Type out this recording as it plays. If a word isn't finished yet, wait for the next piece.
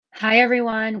Hi,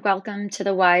 everyone. Welcome to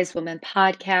the Wise Woman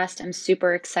podcast. I'm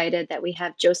super excited that we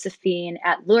have Josephine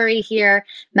at Lurie here,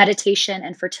 meditation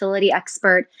and fertility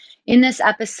expert. In this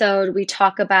episode, we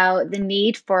talk about the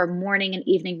need for morning and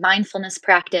evening mindfulness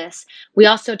practice. We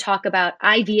also talk about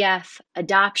IVF,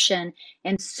 adoption,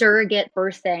 and surrogate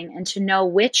birthing, and to know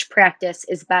which practice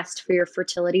is best for your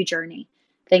fertility journey.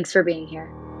 Thanks for being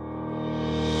here.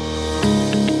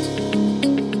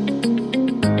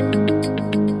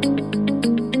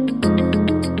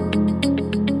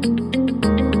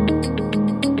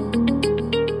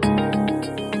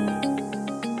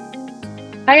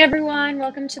 Hi, everyone.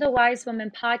 Welcome to the Wise Woman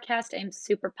podcast. I'm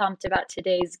super pumped about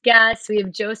today's guest. We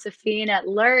have Josephine at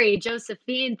Lurie.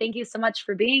 Josephine, thank you so much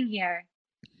for being here.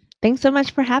 Thanks so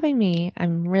much for having me.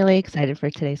 I'm really excited for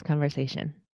today's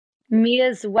conversation. Me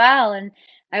as well. And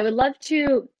I would love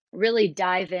to really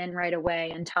dive in right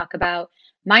away and talk about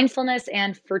mindfulness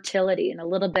and fertility and a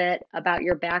little bit about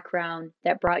your background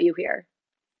that brought you here.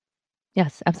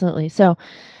 Yes, absolutely. So,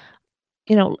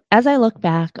 as I look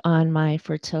back on my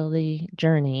fertility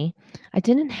journey, I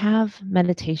didn't have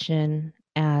meditation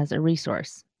as a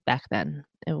resource back then.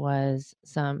 It was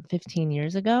some 15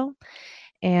 years ago,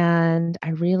 and I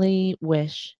really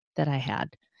wish that I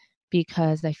had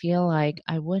because I feel like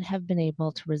I would have been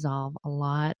able to resolve a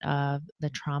lot of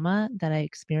the trauma that I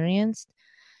experienced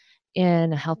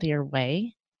in a healthier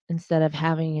way instead of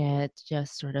having it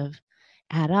just sort of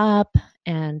add up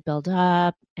and build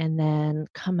up and then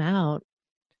come out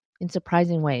in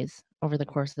surprising ways over the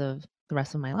course of the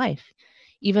rest of my life,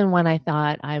 even when I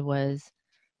thought I was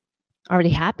already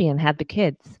happy and had the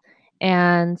kids.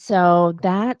 And so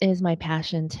that is my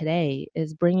passion today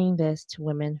is bringing this to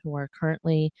women who are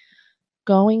currently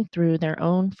going through their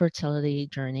own fertility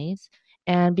journeys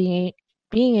and being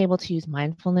able to use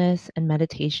mindfulness and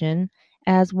meditation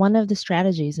as one of the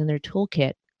strategies in their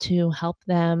toolkit to help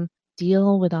them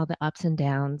deal with all the ups and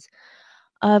downs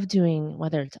of doing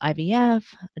whether it's IVF,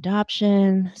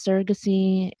 adoption,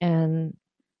 surrogacy, and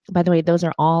by the way, those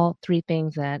are all three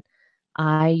things that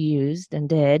I used and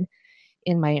did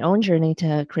in my own journey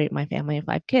to create my family of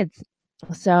 5 kids.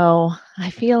 So,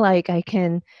 I feel like I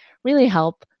can really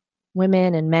help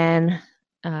women and men,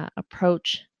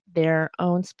 approach their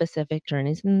own specific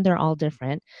journeys, and they're all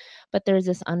different, but there's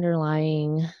this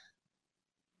underlying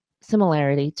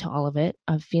similarity to all of it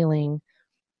of feeling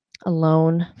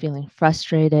alone, feeling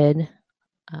frustrated,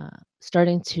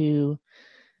 starting to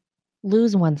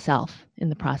lose oneself in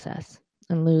the process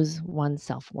and lose one's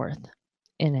self-worth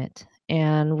in it.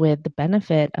 And with the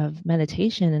benefit of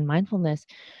meditation and mindfulness,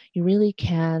 you really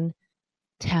can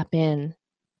tap in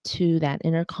to that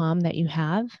inner calm that you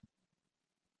have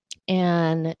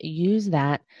and use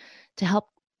that to help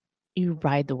you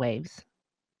ride the waves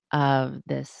of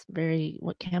this very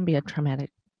what can be a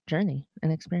traumatic journey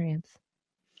and experience.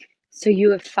 So, you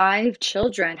have 5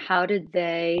 children. How did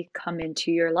they come into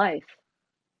your life?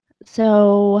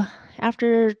 So,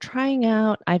 after trying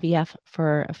out IVF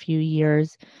for a few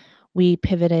years, we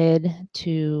pivoted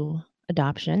to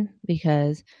adoption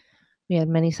because we had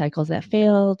many cycles that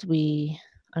failed.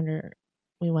 Under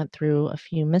we went through a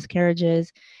few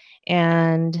miscarriages,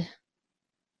 and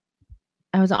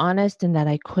I was honest in that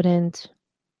I couldn't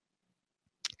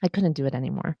do it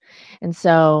anymore. And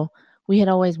so we had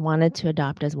always wanted to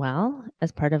adopt as well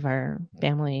as part of our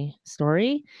family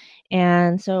story.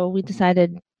 And so we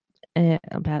decided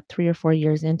about 3 or 4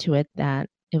 years into it that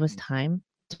it was time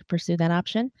to pursue that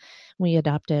option. We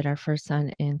adopted our first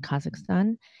son in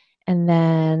Kazakhstan. And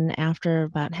then after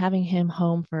about having him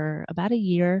home for about a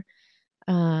year,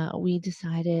 we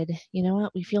decided, you know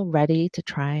what, we feel ready to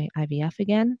try IVF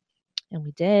again. And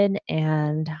we did.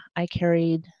 And I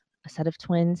carried a set of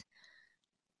twins,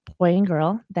 boy and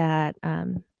girl, that are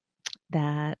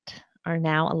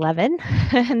now 11.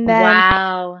 And then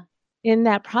Wow. in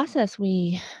that process,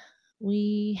 we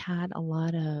had a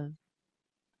lot of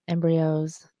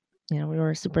embryos. We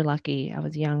were super lucky. I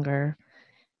was younger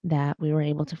that we were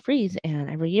able to freeze. And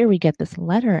every year we get this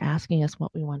letter asking us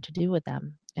what we want to do with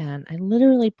them. And I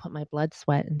literally put my blood,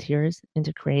 sweat, and tears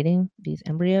into creating these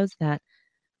embryos that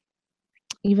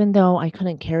even though I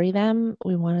couldn't carry them,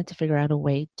 we wanted to figure out a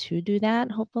way to do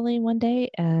that hopefully one day.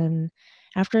 And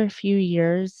after a few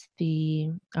years,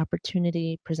 the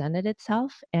opportunity presented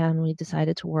itself, and we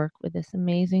decided to work with this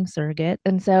amazing surrogate.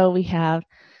 And so we have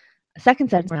a second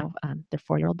set now. They're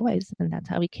 4-year-old boys, and that's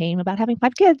how we came about having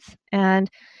 5 kids. And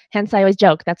hence, I always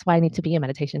joke that's why I need to be a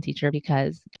meditation teacher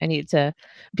because I need to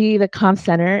be the calm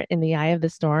center in the eye of the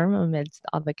storm amidst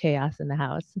all the chaos in the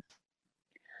house.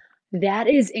 That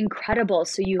is incredible.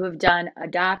 So you have done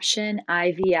adoption,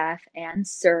 IVF, and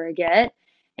surrogate.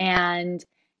 And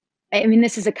I mean,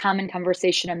 this is a common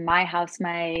conversation in my house.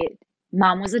 My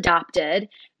mom was adopted.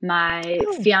 My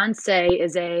Oh, fiance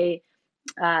is a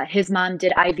his mom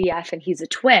did IVF and he's a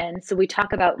twin. So we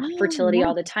talk about oh, fertility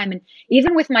all the nice. time. And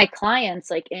even with my clients,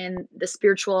 like in the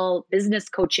spiritual business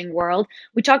coaching world,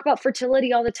 we talk about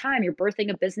fertility all the time. You're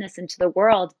birthing a business into the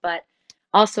world. But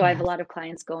also, I have a Yes. lot of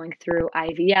clients going through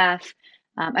IVF.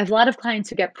 I have a lot of clients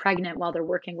who get pregnant while they're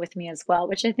working with me as well,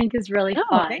 which I think is really Oh,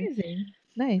 fun. amazing.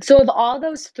 Nice. So, of all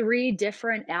those three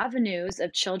different avenues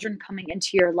of children coming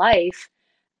into your life,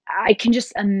 I can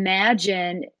just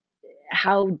imagine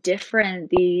how different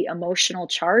the emotional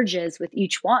charge is with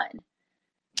each one.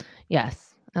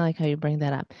 Yes. I like how you bring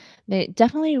that up. They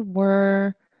definitely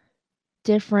were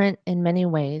different in many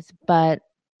ways, but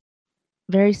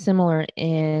very similar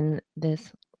in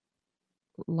this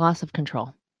loss of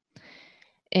control.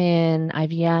 In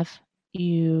IVF,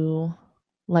 you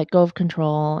let go of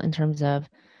control in terms of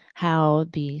how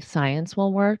the science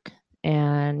will work,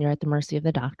 and you're at the mercy of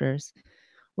the doctors.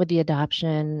 With the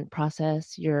adoption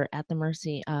process, you're at the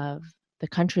mercy of the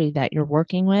country that you're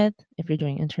working with, if you're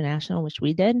doing international, which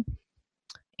we did,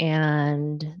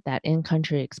 and that in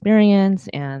country experience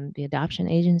and the adoption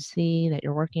agency that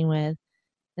you're working with.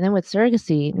 And then with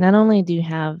surrogacy, not only do you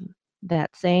have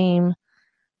that same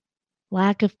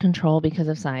lack of control because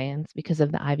of science, because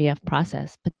of the IVF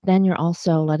process, but then you're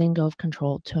also letting go of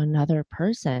control to another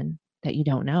person that you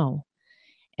don't know.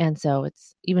 And so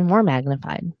it's even more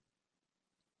magnified.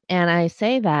 And I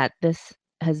say that this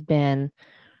has been,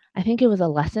 I think it was a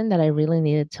lesson that I really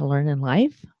needed to learn in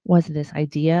life was this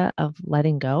idea of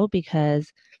letting go because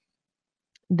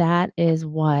that is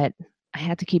what I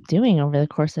had to keep doing over the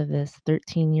course of this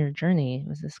 13-year journey. It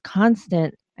was this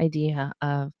constant idea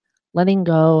of letting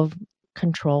go of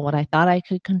control, what I thought I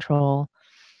could control,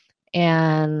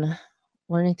 and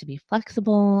learning to be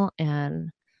flexible and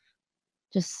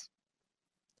just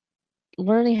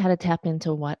learning how to tap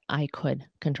into what I could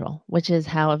control, which is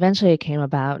how eventually it came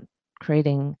about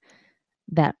creating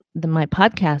my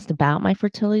podcast about my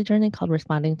fertility journey called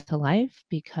Responding to Life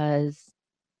because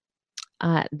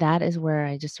that is where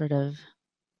I just sort of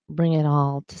bring it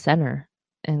all to center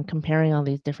and comparing all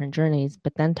these different journeys,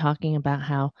 but then talking about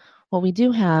how what we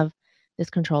do have this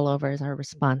control over is our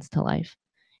response to life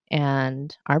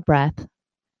and our breath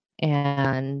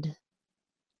and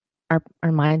our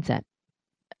mindset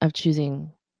of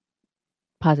choosing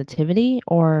positivity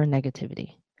or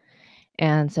negativity.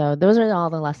 And so those are all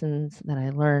the lessons that I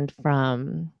learned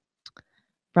from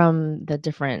the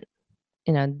different,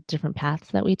 different paths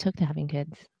that we took to having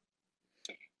kids.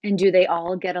 And do they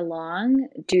all get along?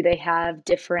 Do they have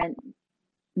different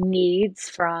needs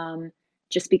from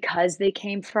just because they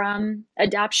came from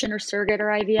adoption or surrogate or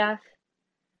IVF?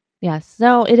 Yes.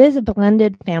 So it is a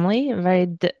blended family, a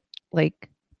very like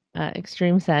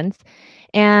extreme sense.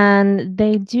 And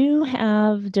they do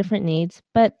have different needs,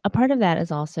 but a part of that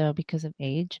is also because of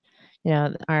age.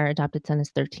 Our adopted son is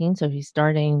 13, so he's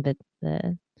starting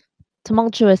the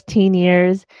tumultuous teen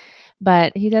years,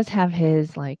 but he does have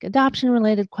his like adoption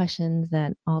related questions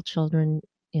that all children,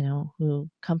 who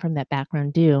come from that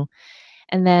background do.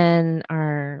 And then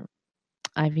our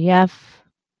IVF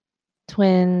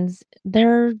twins,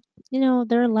 they're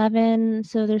 11,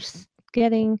 so they're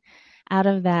getting out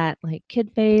of that like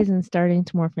kid phase and starting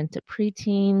to morph into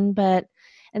preteen. But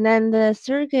and then the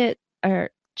surrogate or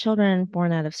children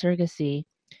born out of surrogacy,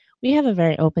 we have a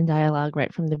very open dialogue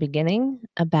right from the beginning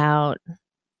about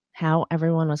how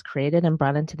everyone was created and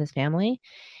brought into this family.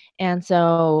 And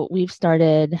so we've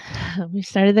started we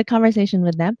started the conversation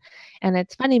with them, and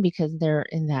it's funny because they're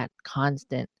in that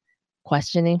constant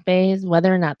questioning phase,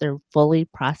 whether or not they're fully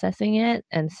processing it.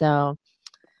 And so,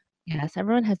 yes,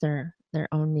 everyone has their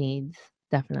own needs,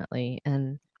 definitely.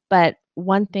 But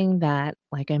one thing that,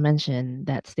 like I mentioned,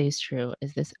 that stays true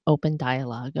is this open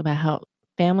dialogue about how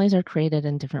families are created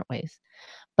in different ways.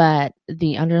 But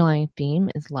the underlying theme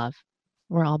is love.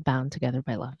 We're all bound together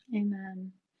by love.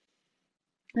 Amen.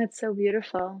 That's so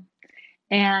beautiful.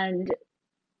 And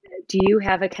do you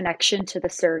have a connection to the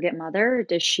surrogate mother?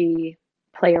 Does she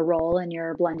play a role in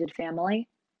your blended family?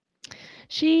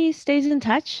 She stays in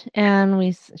touch, and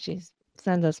we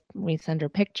send her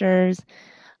pictures.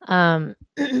 Um,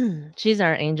 she's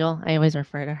our angel. I always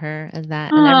refer to her as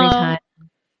that. And Oh,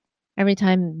 every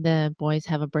time the boys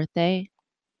have a birthday,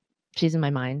 she's in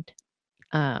my mind.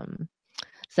 Um,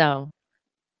 so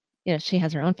she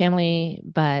has her own family,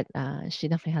 but she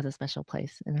definitely has a special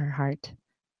place in her heart,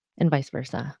 and vice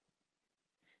versa.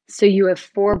 so you have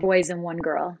four boys and one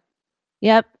girl.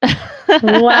 Yep.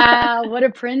 Wow, what a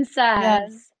Yes,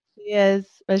 princess. she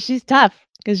is, but she's tough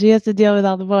because she has to deal with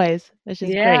all the boys, which is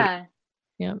great. Yeah.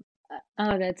 Yep.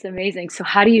 Oh, that's amazing. So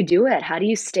how do you do it? How do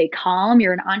you stay calm?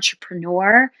 You're an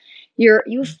entrepreneur. You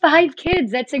have 5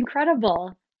 kids. That's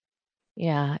incredible.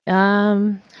 Yeah.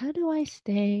 How do I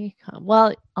stay calm?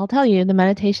 Well, I'll tell you, the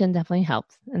meditation definitely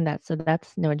helps, and that's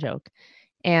no joke.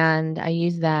 And I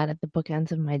use that at the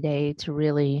bookends of my day to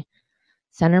really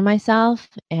center myself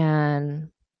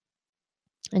and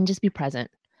just be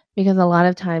present. Because a lot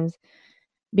of times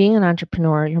being an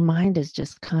entrepreneur, your mind is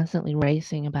just constantly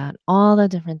racing about all the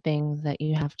different things that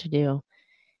you have to do.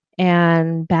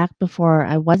 And back before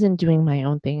I wasn't doing my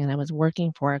own thing and I was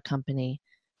working for a company,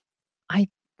 I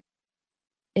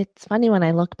it's funny when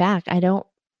I look back, I don't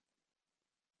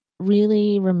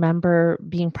really remember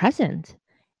being present.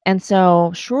 And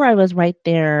so, sure, I was right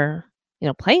there,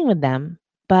 playing with them,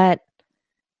 but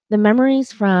the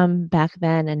memories from back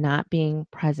then and not being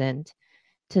present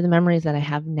to the memories that I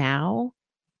have now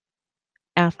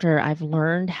after I've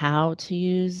learned how to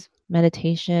use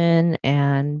meditation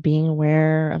and being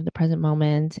aware of the present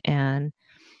moment and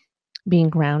being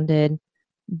grounded,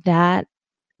 that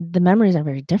the memories are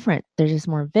very different. They're just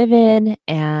more vivid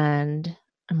and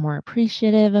I'm more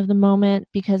appreciative of the moment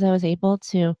because I was able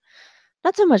to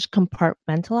not so much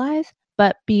compartmentalize,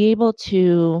 but be able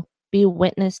to be a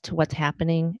witness to what's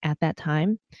happening at that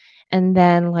time. And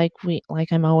then like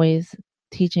I'm always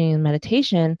teaching in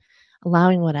meditation,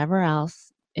 allowing whatever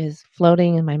else is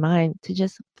floating in my mind to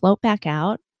just float back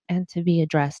out and to be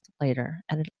addressed later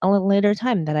at a later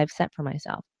time that I've set for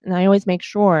myself. And I always make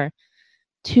sure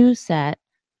to set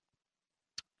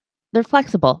they're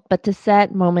flexible, but to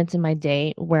set moments in my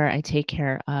day where I take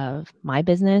care of my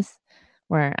business,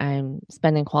 where I'm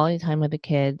spending quality time with the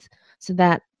kids so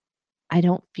that I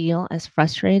don't feel as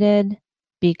frustrated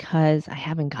because I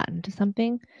haven't gotten to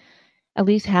something. At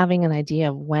least having an idea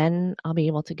of when I'll be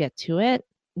able to get to it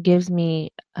gives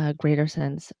me a greater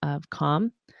sense of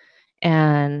calm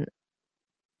and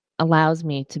allows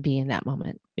me to be in that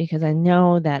moment because I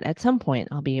know that at some point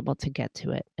I'll be able to get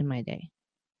to it in my day.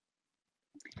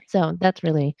 So that's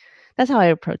how I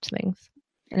approach things,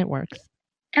 and it works.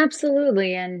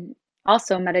 Absolutely, and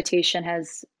also meditation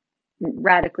has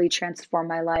radically transformed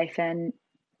my life, and,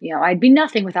 I'd be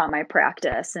nothing without my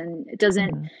practice, and it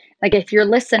doesn't Mhm. like, if you're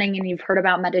listening and you've heard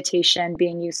about meditation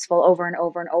being useful over and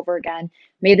over and over again,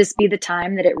 may this be the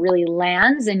time that it really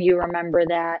lands and you remember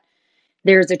that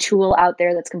there's a tool out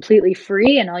there that's completely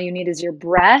free, and all you need is your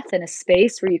breath and a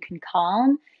space where you can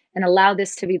calm, and allow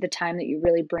this to be the time that you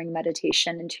really bring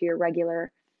meditation into your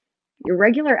regular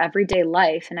everyday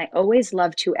life. And I always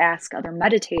love to ask other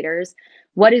meditators,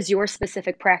 what is your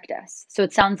specific practice? So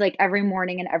it sounds like every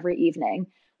morning and every evening.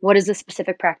 What is the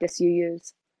specific practice you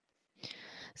use?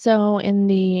 So in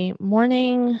the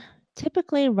morning,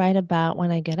 typically right about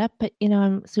when I get up, but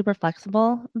I'm super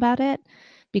flexible about it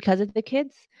because of the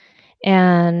kids.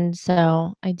 And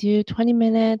so I do 20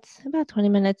 minutes, about 20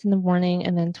 minutes in the morning,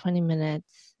 and then 20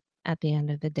 minutes at the end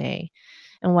of the day.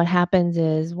 And what happens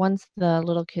is once the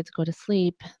little kids go to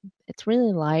sleep, it's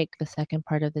really like the second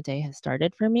part of the day has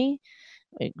started for me.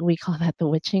 We call that the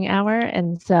witching hour.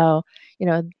 And so,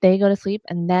 they go to sleep,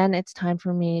 and then it's time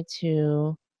for me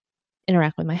to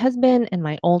interact with my husband and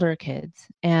my older kids.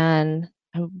 And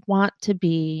I want to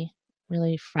be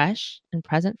really fresh and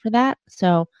present for that.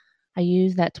 So I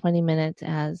use that 20 minutes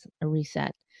as a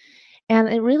reset. And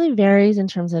it really varies in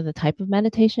terms of the type of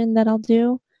meditation that I'll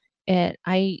do. It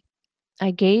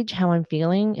I gauge how I'm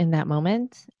feeling in that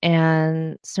moment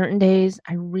and certain days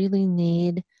I really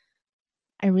need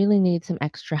some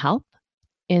extra help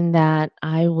in that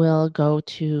I will go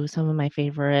to some of my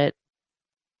favorite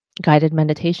guided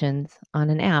meditations on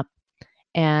an app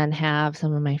and have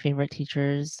some of my favorite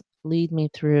teachers lead me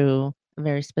through a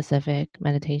very specific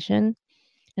meditation.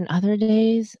 And other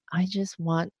days, I just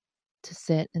want to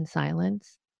sit in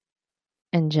silence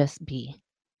and just be,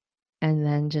 and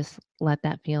then just let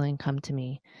that feeling come to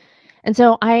me. And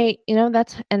so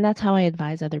that's how I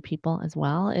advise other people as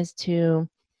well is to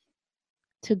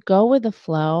go with the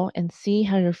flow and see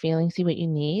how you're feeling, see what you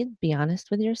need, be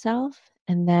honest with yourself,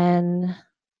 and then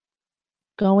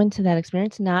go into that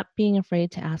experience not being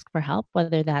afraid to ask for help,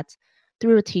 whether that's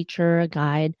through a teacher, a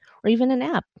guide, or even an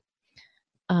app.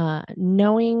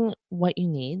 Knowing what you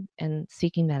need and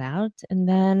seeking that out, and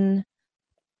then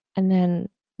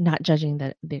not judging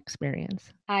the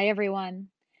experience. Hi, everyone.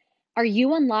 Are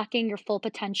you unlocking your full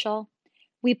potential?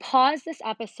 We pause this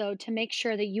episode to make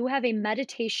sure that you have a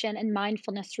meditation and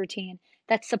mindfulness routine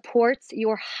that supports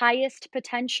your highest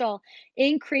potential,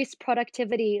 increase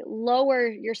productivity, lower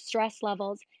your stress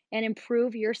levels, and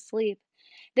improve your sleep.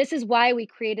 This is why we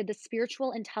created the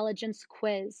Spiritual Intelligence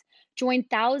Quiz. Join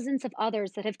thousands of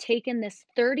others that have taken this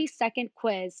 30-second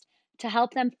quiz to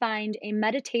help them find a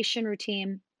meditation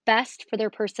routine best for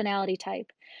their personality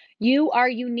type. You are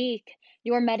unique.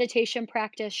 Your meditation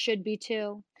practice should be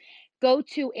too. Go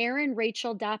to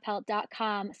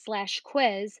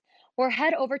erinracheldoppelt.com/quiz or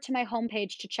head over to my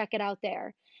homepage to check it out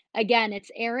there. Again, it's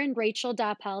Erin Rachel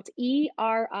Doppelt,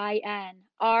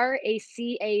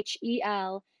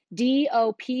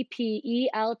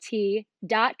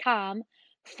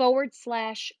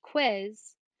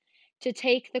 ERINRachelDoppelt.com/quiz to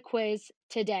take the quiz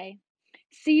today.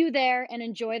 See you there and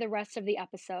enjoy the rest of the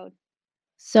episode.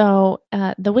 So,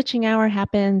 the witching hour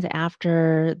happens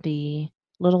after the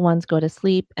little ones go to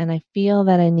sleep, and I feel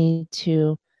that I need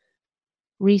to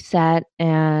reset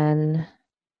and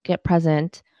get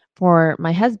present for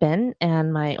my husband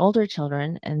and my older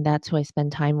children, and that's who I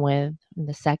spend time with in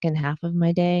the second half of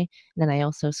my day. And then I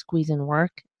also squeeze in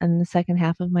work in the second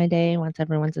half of my day once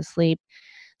everyone's asleep.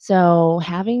 So,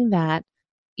 having that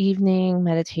evening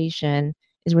meditation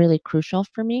is really crucial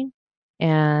for me.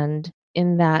 And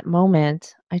in that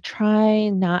moment, I try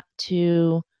not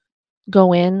to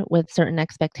go in with certain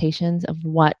expectations of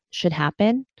what should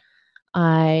happen.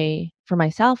 For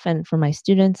myself and for my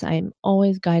students, I'm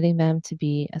always guiding them to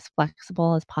be as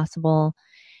flexible as possible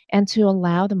and to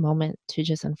allow the moment to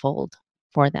just unfold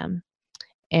for them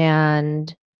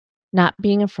and not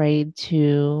being afraid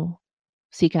to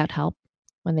seek out help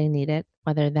when they need it,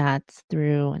 whether that's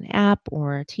through an app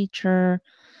or a teacher.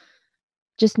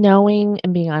 Just knowing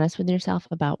and being honest with yourself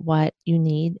about what you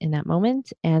need in that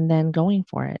moment and then going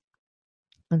for it.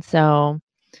 And so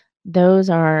those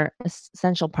are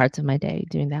essential parts of my day,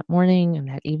 doing that morning and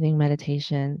that evening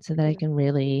meditation so that I can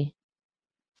really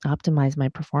optimize my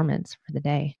performance for the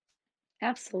day.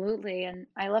 Absolutely. And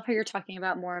I love how you're talking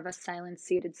about more of a silent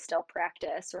seated still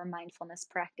practice or mindfulness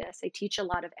practice. I teach a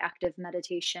lot of active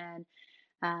meditation,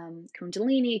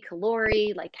 Kundalini,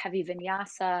 Kalori, like heavy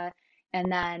vinyasa.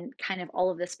 And then kind of all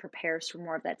of this prepares for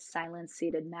more of that silent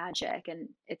seated magic. And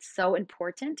it's so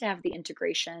important to have the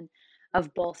integration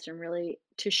of both and really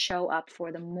to show up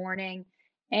for the morning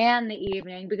and the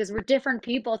evening because we're different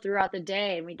people throughout the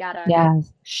day and we got to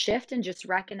Yes. shift and just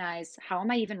recognize how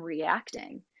am I even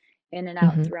reacting in and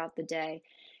out Mhm. throughout the day.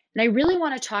 And I really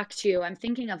want to talk to you. I'm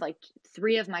thinking of like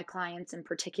three of my clients in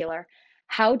particular.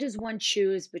 How does one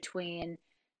choose between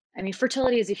I mean,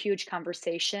 fertility is a huge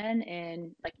conversation.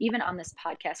 And like, even on this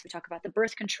podcast, we talk about the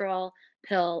birth control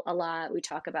pill a lot. We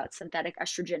talk about synthetic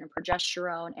estrogen and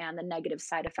progesterone and the negative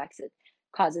side effects it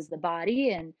causes the body.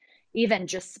 And even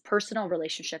just personal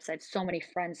relationships. I have so many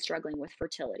friends struggling with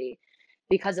fertility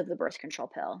because of the birth control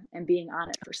pill and being on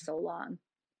it for so long.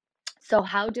 So,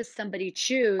 how does somebody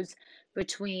choose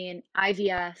between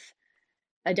IVF,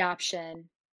 adoption,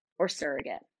 or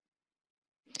surrogate?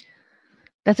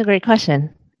 That's a great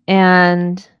question.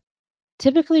 And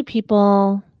typically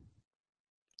people,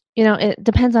 it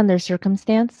depends on their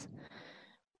circumstance.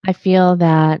 I feel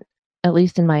that, at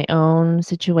least in my own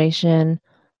situation,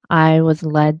 I was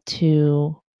led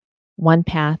to one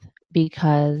path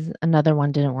because another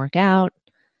one didn't work out,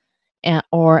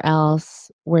 or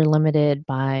else we're limited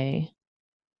by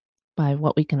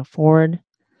what we can afford,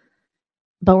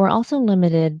 but we're also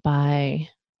limited by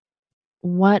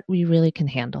what we really can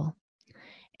handle.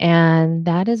 And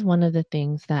that is one of the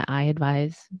things that I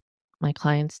advise my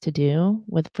clients to do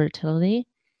with fertility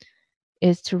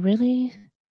is to really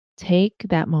take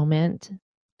that moment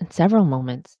and several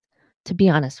moments to be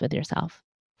honest with yourself.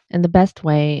 And the best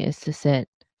way is to sit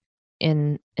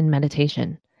in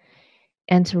meditation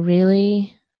and to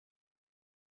really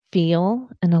feel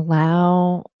and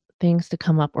allow things to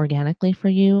come up organically for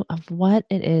you of what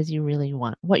it is you really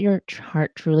want, what your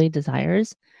heart truly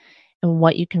desires, and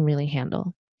what you can really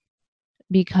handle.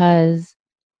 Because,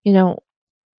 you know,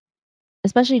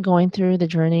 especially going through the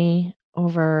journey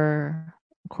over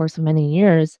a course of many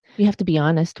years, you have to be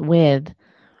honest with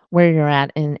where you're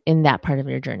at in that part of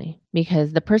your journey.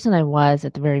 Because the person I was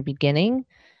at the very beginning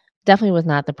definitely was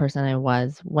not the person I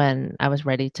was when I was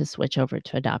ready to switch over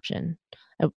to adoption.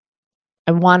 I,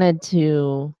 I wanted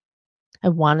to I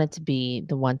wanted to be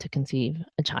the one to conceive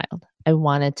a child. I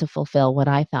wanted to fulfill what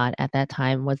I thought at that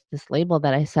time was this label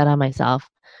that I set on myself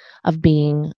of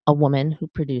being a woman who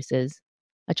produces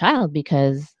a child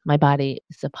because my body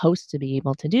is supposed to be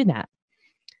able to do that.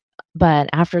 But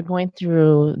after going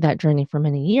through that journey for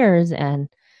many years and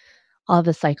all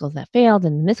the cycles that failed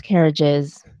and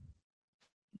miscarriages,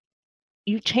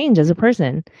 you change as a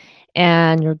person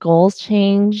and your goals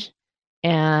change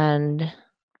and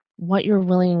what you're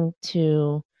willing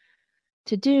to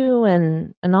do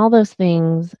and all those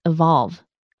things evolve.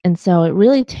 And so it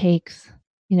really takes,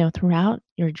 throughout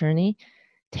your journey,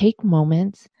 take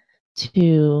moments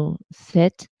to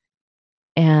sit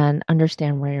and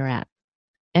understand where you're at.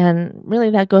 And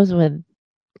really, that goes with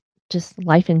just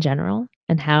life in general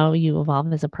and how you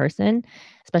evolve as a person,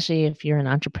 especially if you're an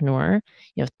entrepreneur.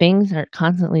 Things are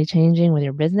constantly changing with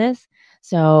your business.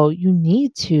 So you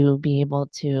need to be able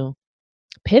to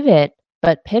pivot,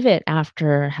 but pivot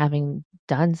after having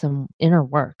done some inner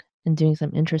work and doing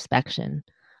some introspection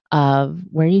of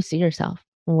where you see yourself,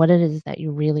 and what it is that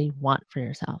you really want for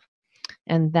yourself.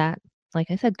 And that,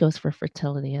 like I said, goes for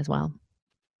fertility as well.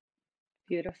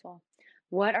 Beautiful.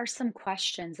 What are some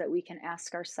questions that we can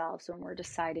ask ourselves when we're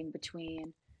deciding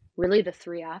between really the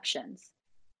three options?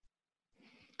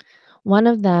 One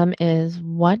of them is,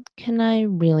 what can I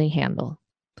really handle?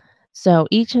 So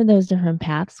each of those different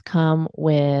paths come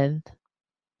with,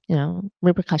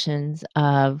 repercussions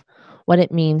of what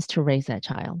it means to raise that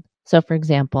child. So for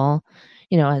example,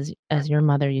 as your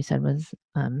mother you said was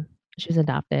she was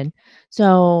adopted.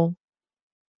 So,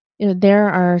 there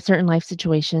are certain life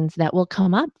situations that will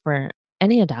come up for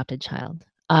any adopted child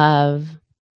of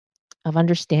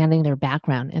understanding their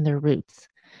background and their roots.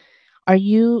 Do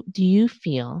you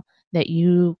feel that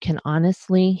you can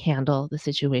honestly handle the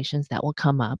situations that will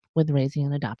come up with raising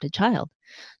an adopted child?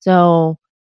 So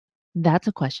that's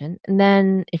a question. And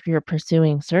then if you're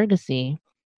pursuing surrogacy,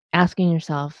 asking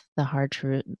yourself the hard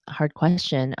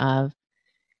question of,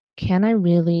 can I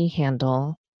really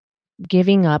handle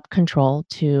giving up control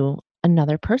to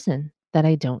another person that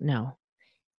I don't know?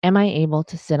 Am I able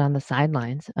to sit on the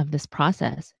sidelines of this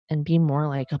process and be more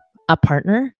like a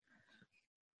partner?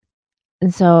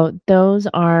 And so those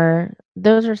are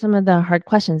some of the hard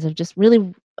questions of just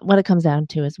really what it comes down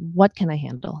to is, what can I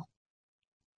handle?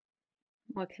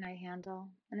 What can I handle?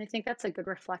 And I think that's a good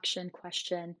reflection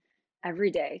question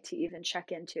every day to even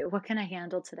check into. What can I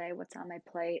handle today? What's on my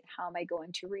plate? How am I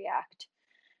going to react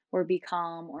or be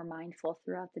calm or mindful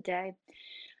throughout the day?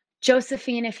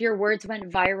 Josephine, if your words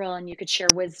went viral and you could share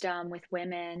wisdom with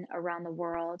women around the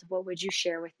world, what would you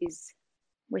share with these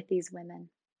women?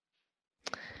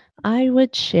 I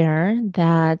would share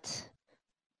that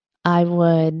I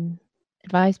would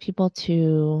advise people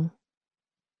to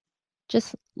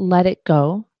just let it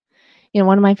go.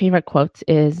 One of my favorite quotes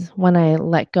is, when I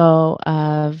let go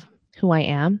of who I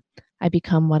am, I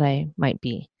become what I might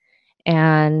be.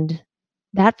 And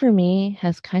that for me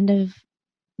has kind of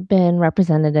been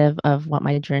representative of what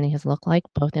my journey has looked like,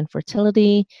 both in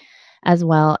fertility as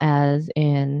well as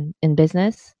in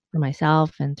business for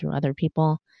myself and through other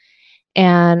people.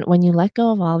 And when you let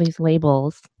go of all these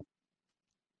labels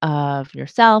of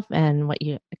yourself and what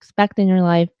you expect in your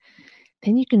life,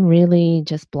 then you can really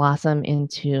just blossom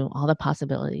into all the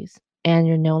possibilities. And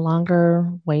you're no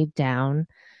longer weighed down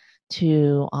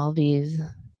to all these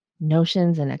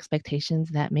notions and expectations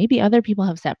that maybe other people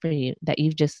have set for you, that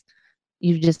you've just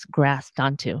grasped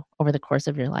onto over the course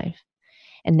of your life.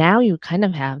 And now you kind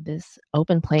of have this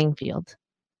open playing field.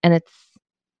 And it's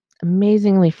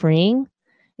amazingly freeing.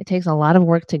 It takes a lot of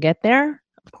work to get there,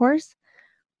 of course,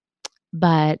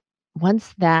 but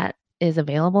once that is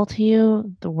available to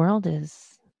you, the world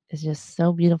is just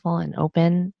so beautiful and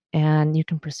open, and you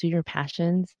can pursue your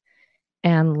passions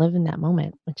and live in that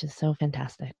moment, which is so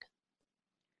fantastic.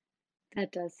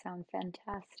 That does sound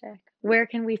fantastic. Where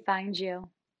can we find you?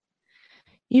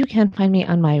 You can find me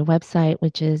on my website,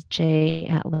 which is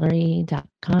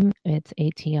jatluri.com. It's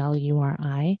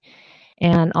ATLURI.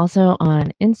 And also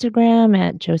on Instagram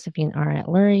at Josephine R. at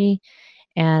Lurie.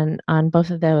 And on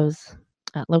both of those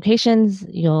locations,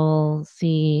 you'll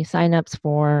see signups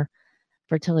for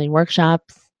fertility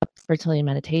workshops, fertility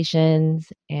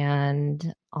meditations,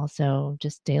 and also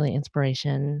just daily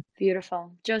inspiration.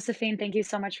 Beautiful. Josephine, thank you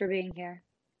so much for being here.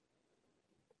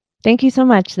 Thank you so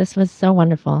much. This was so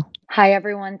wonderful. Hi,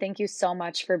 everyone. Thank you so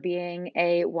much for being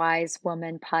a Wise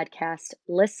Woman podcast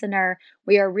listener.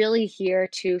 We are really here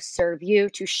to serve you,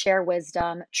 to share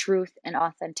wisdom, truth, and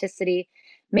authenticity.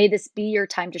 May this be your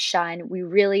time to shine. We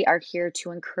really are here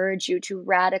to encourage you to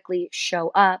radically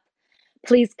show up.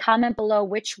 Please comment below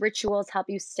which rituals help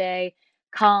you stay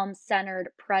calm, centered,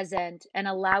 present, and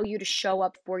allow you to show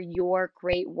up for your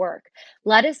great work.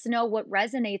 Let us know what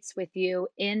resonates with you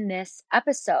in this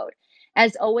episode.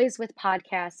 As always with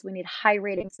podcasts, we need high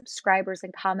rating subscribers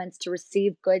and comments to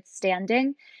receive good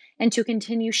standing and to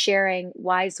continue sharing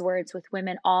wise words with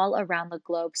women all around the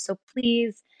globe. So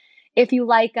please, if you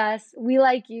like us, we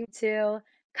like you too.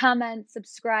 Comment,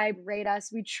 subscribe, rate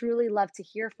us. We truly love to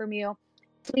hear from you.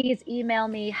 Please email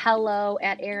me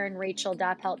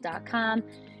hello@erinrachel.pelt.com.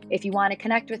 If you want to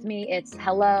connect with me, it's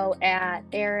hello at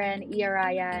Erin,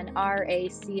 ERIN,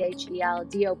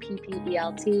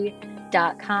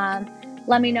 RACHELDOPPELT.com.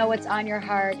 Let me know what's on your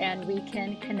heart and we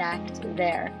can connect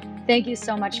there. Thank you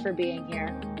so much for being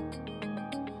here.